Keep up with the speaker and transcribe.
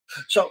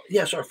So,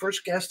 yes, our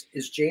first guest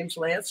is James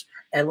Lantz,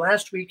 and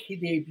last week he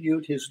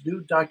debuted his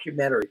new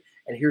documentary,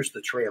 and here's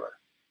the trailer.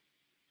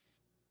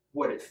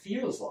 What it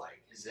feels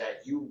like is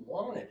that you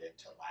wanted it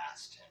to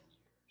last 10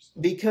 years.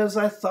 Because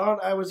I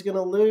thought I was going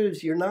to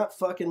lose. You're not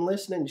fucking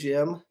listening,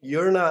 Jim.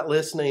 You're not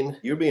listening.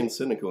 You're being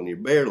cynical and you're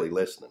barely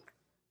listening.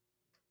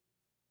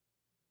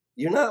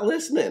 You're not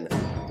listening.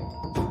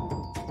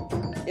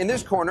 In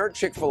this corner,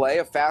 Chick-fil-A,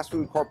 a fast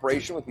food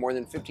corporation with more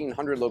than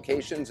 1,500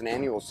 locations and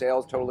annual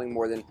sales totaling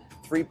more than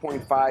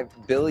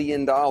 $3.5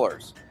 billion.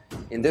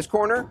 In this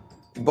corner,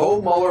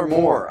 Bo Muller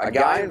Moore, a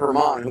guy in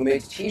Vermont who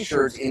makes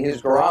T-shirts in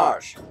his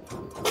garage.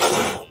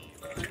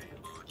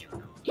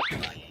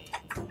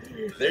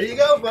 There you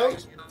go,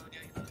 folks.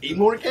 Eat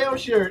more cow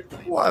shirt.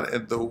 What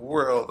in the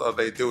world are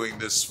they doing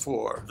this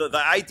for? The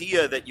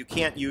idea that you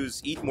can't use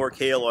Eat More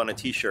Kale on a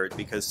t-shirt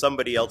because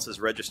somebody else has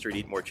registered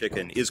Eat More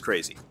Chicken is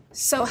crazy.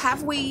 So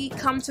have we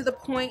come to the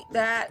point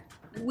that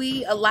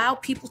we allow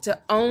people to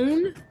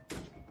own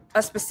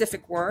a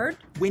specific word?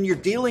 When you're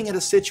dealing in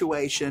a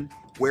situation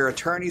where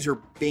attorneys are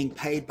being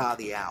paid by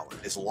the hour,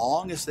 as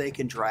long as they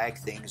can drag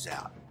things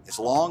out, as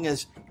long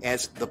as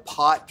the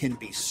pot can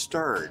be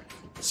stirred,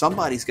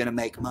 somebody's going to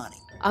make money.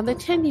 On the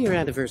 10-year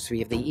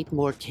anniversary of the Eat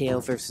More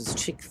Kale versus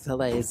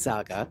Chick-fil-A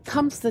saga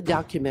comes the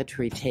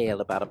documentary tale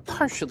about a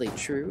partially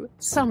true,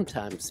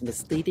 sometimes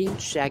misleading,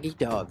 shaggy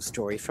dog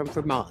story from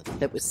Vermont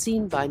that was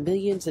seen by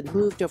millions and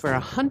moved over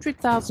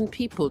 100,000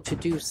 people to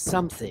do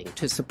something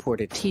to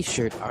support a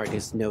T-shirt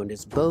artist known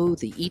as Bo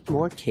the Eat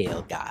More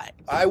Kale Guy.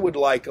 I would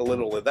like a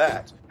little of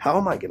that. How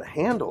am I going to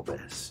handle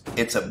this?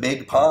 It's a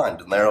big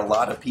pond, and there are a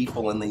lot of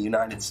people in the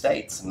United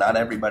States. Not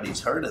everybody's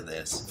heard of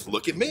this.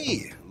 Look at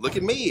me. Look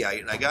at me.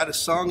 I got a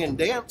song and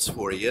dance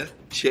for you.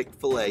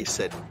 Chick-fil-A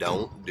said,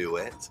 don't do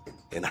it.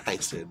 And I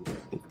said,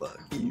 fuck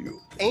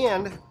you.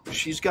 And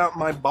she's got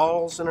my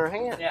balls in her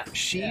hand. Yeah.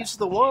 She's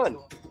the one.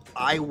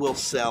 I will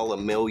sell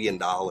 $1 million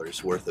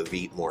worth of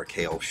Eat More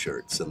Kale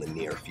shirts in the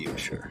near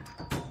future.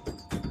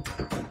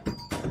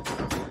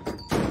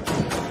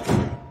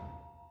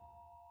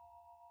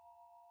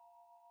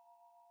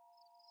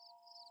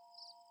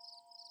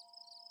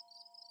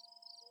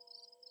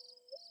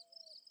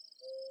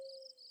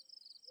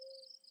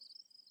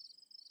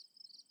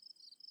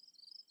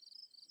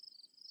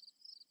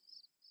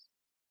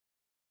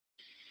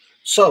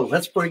 So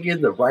let's bring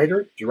in the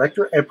writer,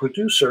 director, and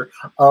producer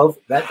of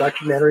that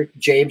documentary,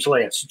 James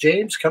Lantz.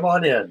 James, come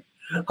on in.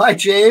 Hi,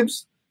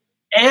 James.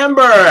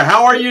 Amber,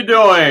 how are you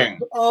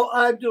doing? Oh,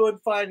 I'm doing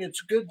fine.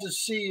 It's good to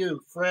see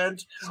you,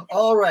 friend.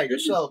 All right,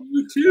 so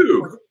you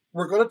too.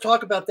 We're going to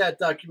talk about that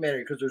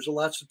documentary because there's a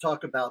lot to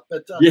talk about.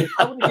 But Yeah.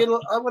 I want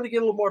to get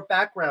a little more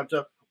background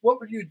to what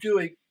were you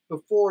doing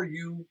before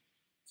you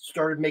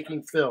started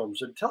making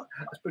films, and tell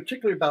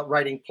particularly about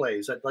writing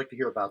plays. I'd like to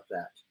hear about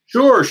that.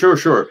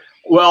 Sure.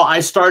 Well, I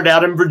started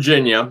out in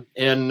Virginia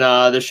in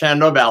the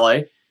Shenandoah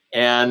Valley,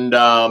 and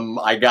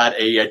I got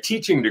a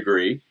teaching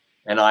degree,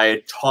 and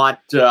I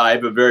taught, I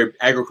have a very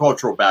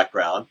agricultural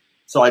background,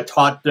 so I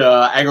taught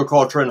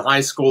agriculture in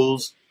high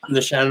schools in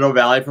the Shenandoah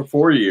Valley for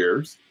 4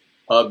 years,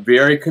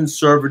 very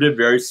conservative,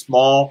 very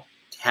small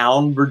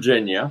town,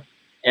 Virginia,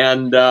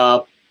 and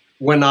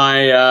when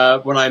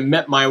I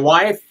met my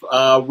wife,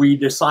 we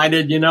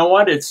decided, you know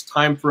what, it's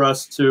time for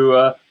us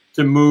to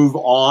move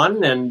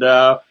on, and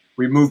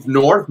we moved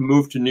north,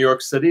 moved to New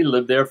York City,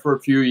 lived there for a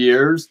few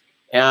years,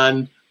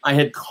 and I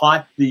had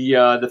caught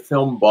the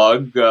film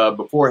bug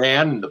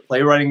beforehand, and the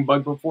playwriting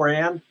bug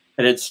beforehand,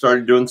 and had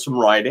started doing some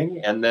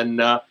writing, and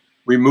then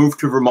we moved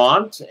to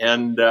Vermont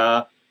and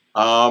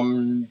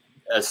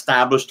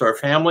established our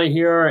family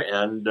here,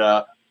 and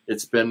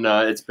it's been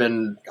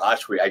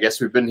gosh, I guess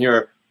we've been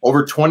here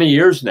over 20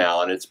 years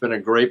now, and it's been a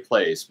great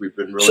place. We've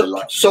been really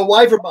lucky. So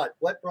why Vermont?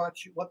 What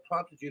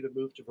prompted you to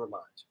move to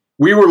Vermont?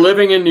 We were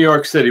living in New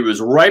York City. It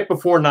was right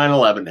before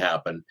 9/11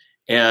 happened,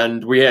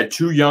 and we had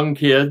 2 young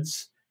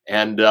kids.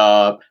 And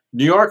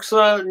New York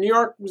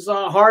was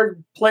a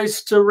hard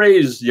place to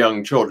raise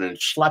young children,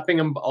 schlepping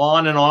them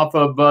on and off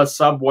of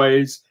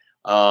subways.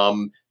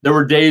 There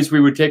were days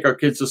we would take our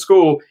kids to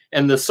school,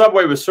 and the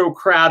subway was so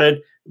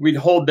crowded, we'd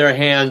hold their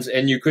hands,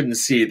 and you couldn't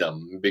see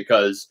them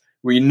because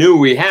we knew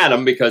we had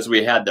them because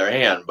we had their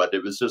hand, but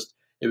it was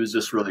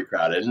just really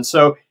crowded. And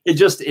so it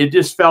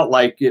just felt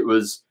like it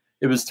was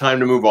time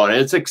to move on.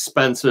 It's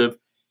expensive.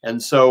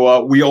 And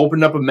so we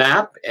opened up a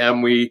map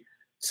and we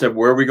said,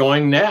 where are we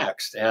going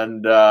next?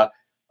 And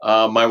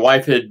my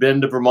wife had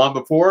been to Vermont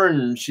before,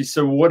 and she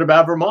said, well, what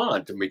about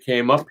Vermont? And we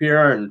came up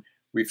here and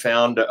we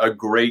found a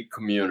great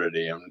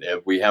community, and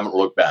we haven't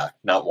looked back,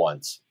 not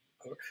once.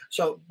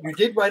 So you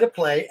did write a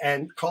play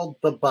and called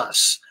The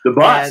Bus. The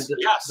Bus, and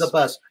yes. The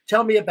Bus.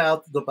 Tell me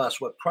about The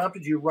Bus. What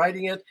prompted you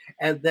writing it,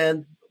 and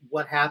then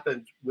what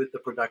happened with the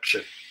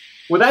production?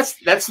 Well,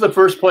 that's the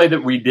first play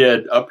that we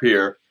did up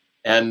here,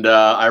 and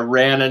I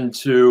ran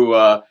into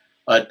a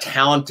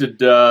talented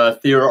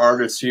theater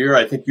artist here.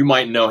 I think you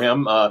might know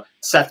him,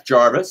 Seth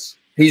Jarvis.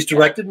 He's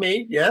directed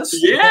me, yes.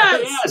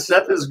 Yeah,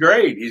 Seth is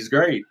great. He's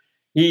great.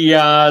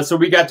 So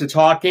we got to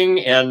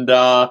talking, and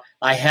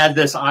I had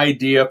this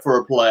idea for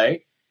a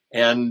play,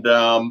 And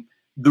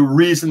the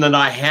reason that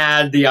I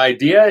had the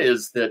idea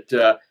is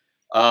that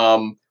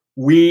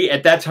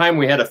at that time,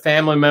 we had a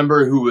family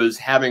member who was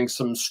having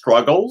some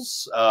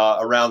struggles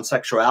around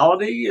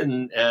sexuality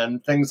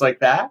and things like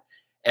that.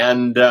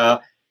 And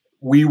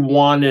we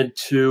wanted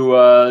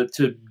to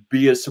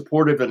be as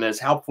supportive and as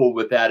helpful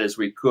with that as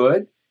we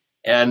could.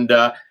 And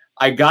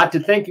I got to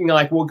thinking,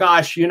 like, well,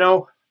 gosh,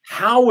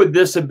 how would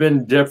this have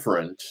been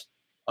different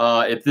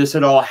if this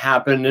had all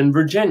happened in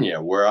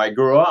Virginia, where I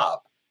grew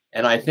up?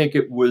 And I think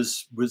it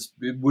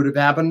would have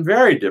happened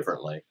very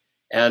differently.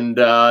 And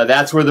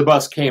that's where the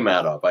bus came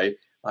out of. I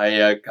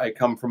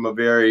come from a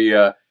very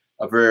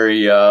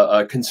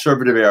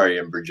conservative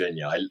area in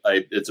Virginia.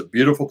 It's a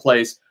beautiful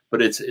place,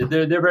 but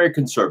they're very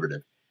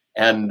conservative.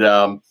 And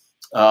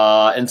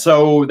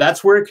so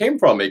that's where it came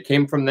from. It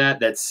came from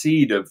that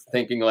seed of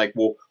thinking, like,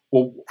 well,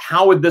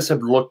 how would this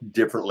have looked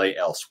differently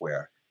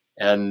elsewhere?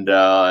 And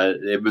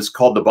it was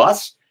called The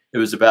Bus. It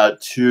was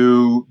about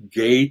two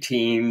gay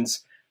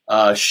teens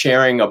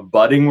sharing a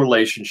budding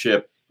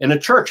relationship in a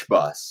church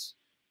bus.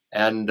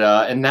 And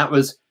that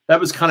was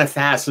kind of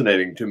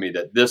fascinating to me,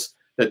 that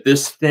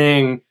this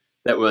thing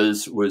that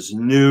was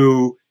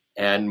new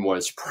and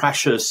was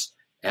precious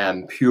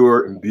and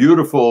pure and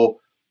beautiful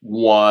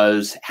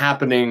was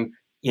happening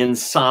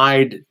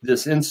inside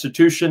this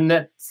institution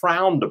that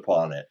frowned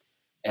upon it.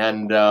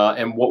 And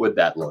what would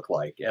that look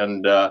like?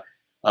 And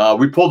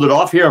we pulled it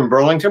off here in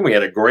Burlington. We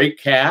had a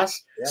great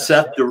cast. Yes,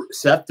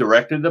 Seth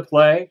directed the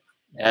play,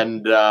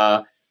 and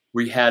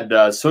we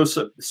had so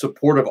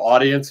supportive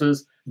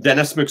audiences.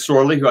 Dennis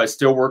McSorley, who I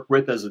still work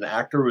with as an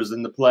actor, was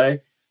in the play.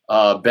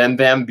 Ben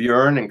Van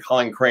Buren and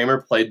Colin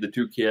Kramer played the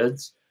two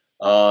kids.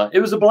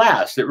 It was a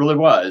blast. It really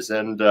was.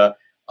 And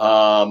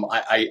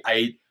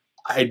I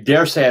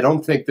dare say I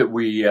don't think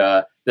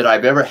that that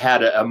I've ever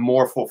had a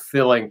more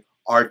fulfilling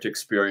art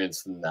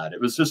experience than that.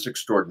 It was just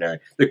extraordinary.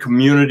 The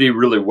community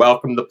really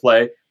welcomed the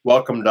play,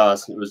 welcomed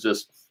us. It was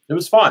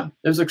fun.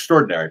 It was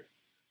extraordinary.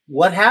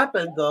 What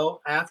happened,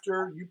 though,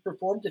 after you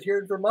performed it here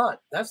in Vermont?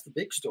 That's the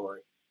big story.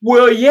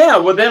 Well, yeah.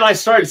 Well, then I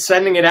started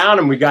sending it out,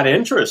 and we got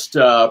interest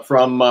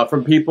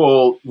from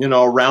people,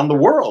 around the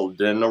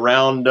world and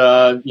around,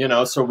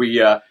 So we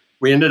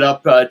ended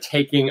up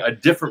taking a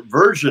different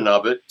version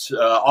of it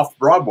off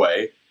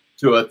Broadway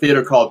to a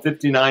theater called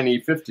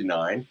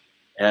 59E59,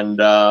 and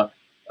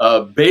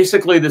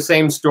basically the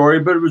same story,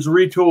 but it was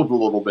retooled a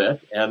little bit.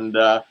 And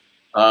a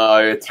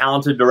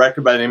talented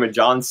director by the name of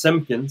John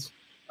Simpkins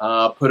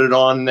put it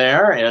on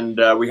there, and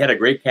we had a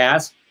great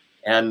cast.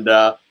 And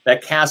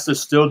that cast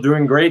is still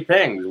doing great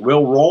things.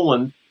 Will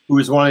Rowland, who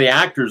is one of the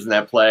actors in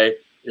that play,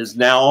 is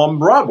now on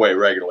Broadway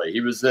regularly.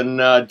 He was in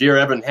Dear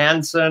Evan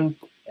Hansen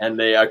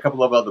and a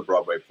couple of other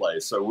Broadway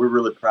plays. So we're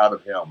really proud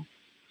of him.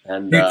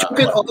 And you took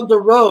it on the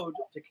road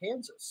to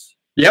Kansas.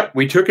 Yep,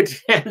 we took it to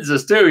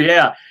Kansas too,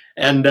 yeah.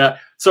 And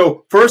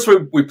so first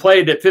we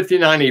played at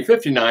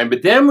 59E59,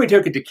 but then we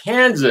took it to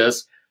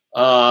Kansas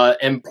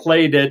and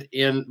played it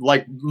in,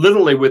 like,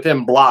 literally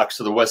within blocks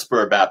of the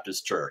Westboro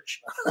Baptist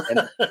Church.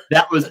 And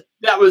that was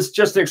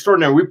just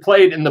extraordinary. We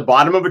played in the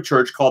bottom of a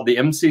church called the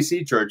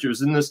MCC Church. It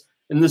was in this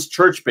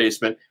church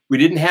basement. We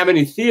didn't have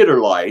any theater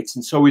lights,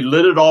 and so we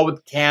lit it all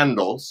with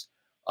candles.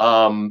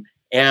 And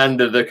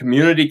the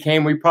community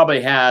came. We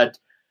probably had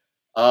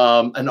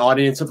an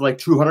audience of like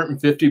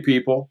 250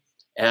 people.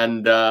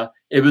 And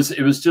it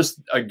was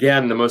just,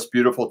 again, the most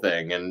beautiful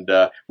thing. And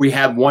we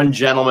had one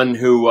gentleman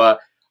who,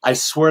 I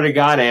swear to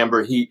God,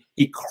 Amber, he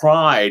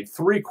cried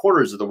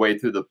 3/4 of the way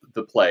through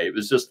the play. It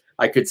was just,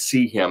 I could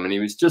see him, and he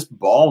was just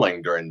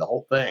bawling during the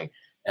whole thing.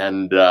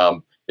 And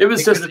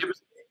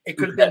it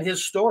could have been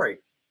his story.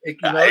 It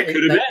could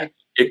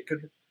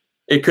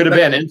have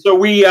been. And so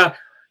we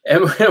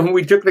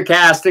took the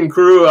cast and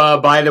crew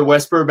by the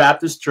Westboro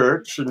Baptist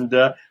Church and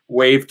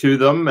waved to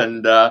them.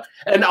 And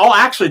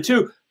actually,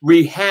 too,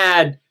 we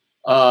had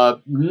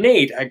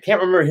Nate. I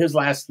can't remember his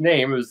last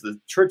name. It was the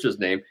church's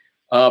name.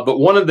 But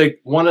one of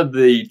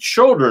the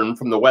children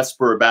from the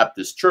Westboro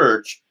Baptist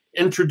Church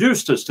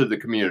introduced us to the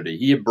community.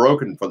 He had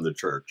broken from the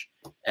church.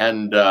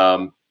 And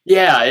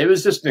it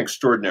was just an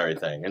extraordinary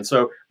thing. And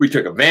so we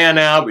took a van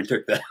out. We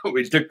took the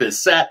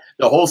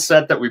whole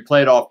set that we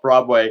played off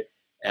Broadway.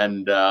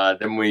 And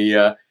then we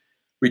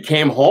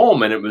came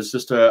home, and it was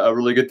just a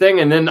really good thing.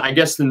 And then I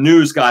guess the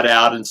news got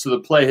out. And so the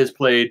play has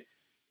played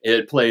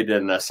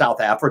in South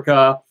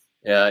Africa.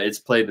 It's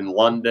played in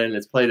London.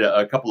 It's played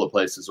a couple of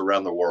places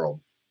around the world.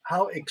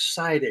 How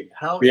exciting.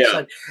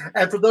 Exciting.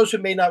 And for those who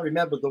may not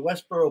remember, the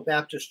Westboro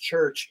Baptist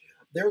Church,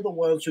 they're the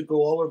ones who go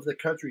all over the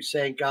country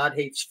saying God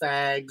hates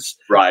fags.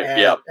 Right,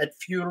 at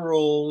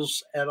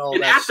funerals and all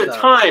that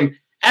stuff.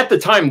 At the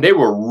time, they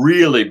were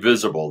really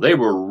visible. They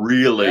were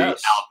really out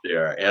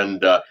there.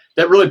 And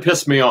that really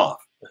pissed me off.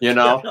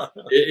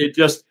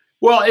 It's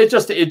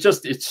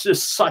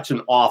just such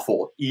an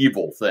awful,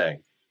 evil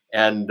thing.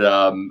 And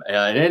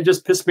it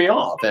just pissed me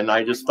off. And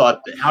I just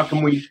thought, how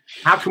can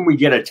we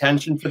get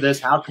attention for this?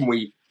 How can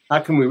we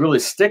really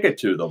stick it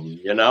to them,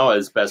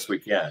 as best we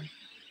can?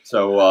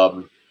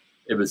 So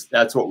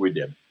that's what we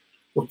did.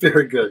 Well,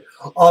 very good.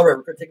 All right,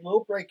 we're going to take a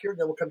little break here,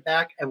 then we'll come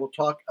back and we'll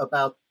talk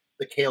about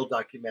the kale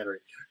documentary.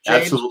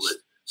 James, Absolutely.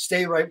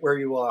 Stay right where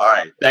you are. All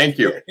right. Thank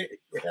you.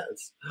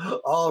 Yes.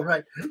 All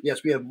right.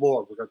 Yes, we have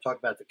more. We're going to talk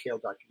about the kale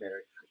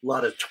documentary. A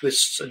lot of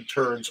twists and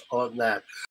turns on that.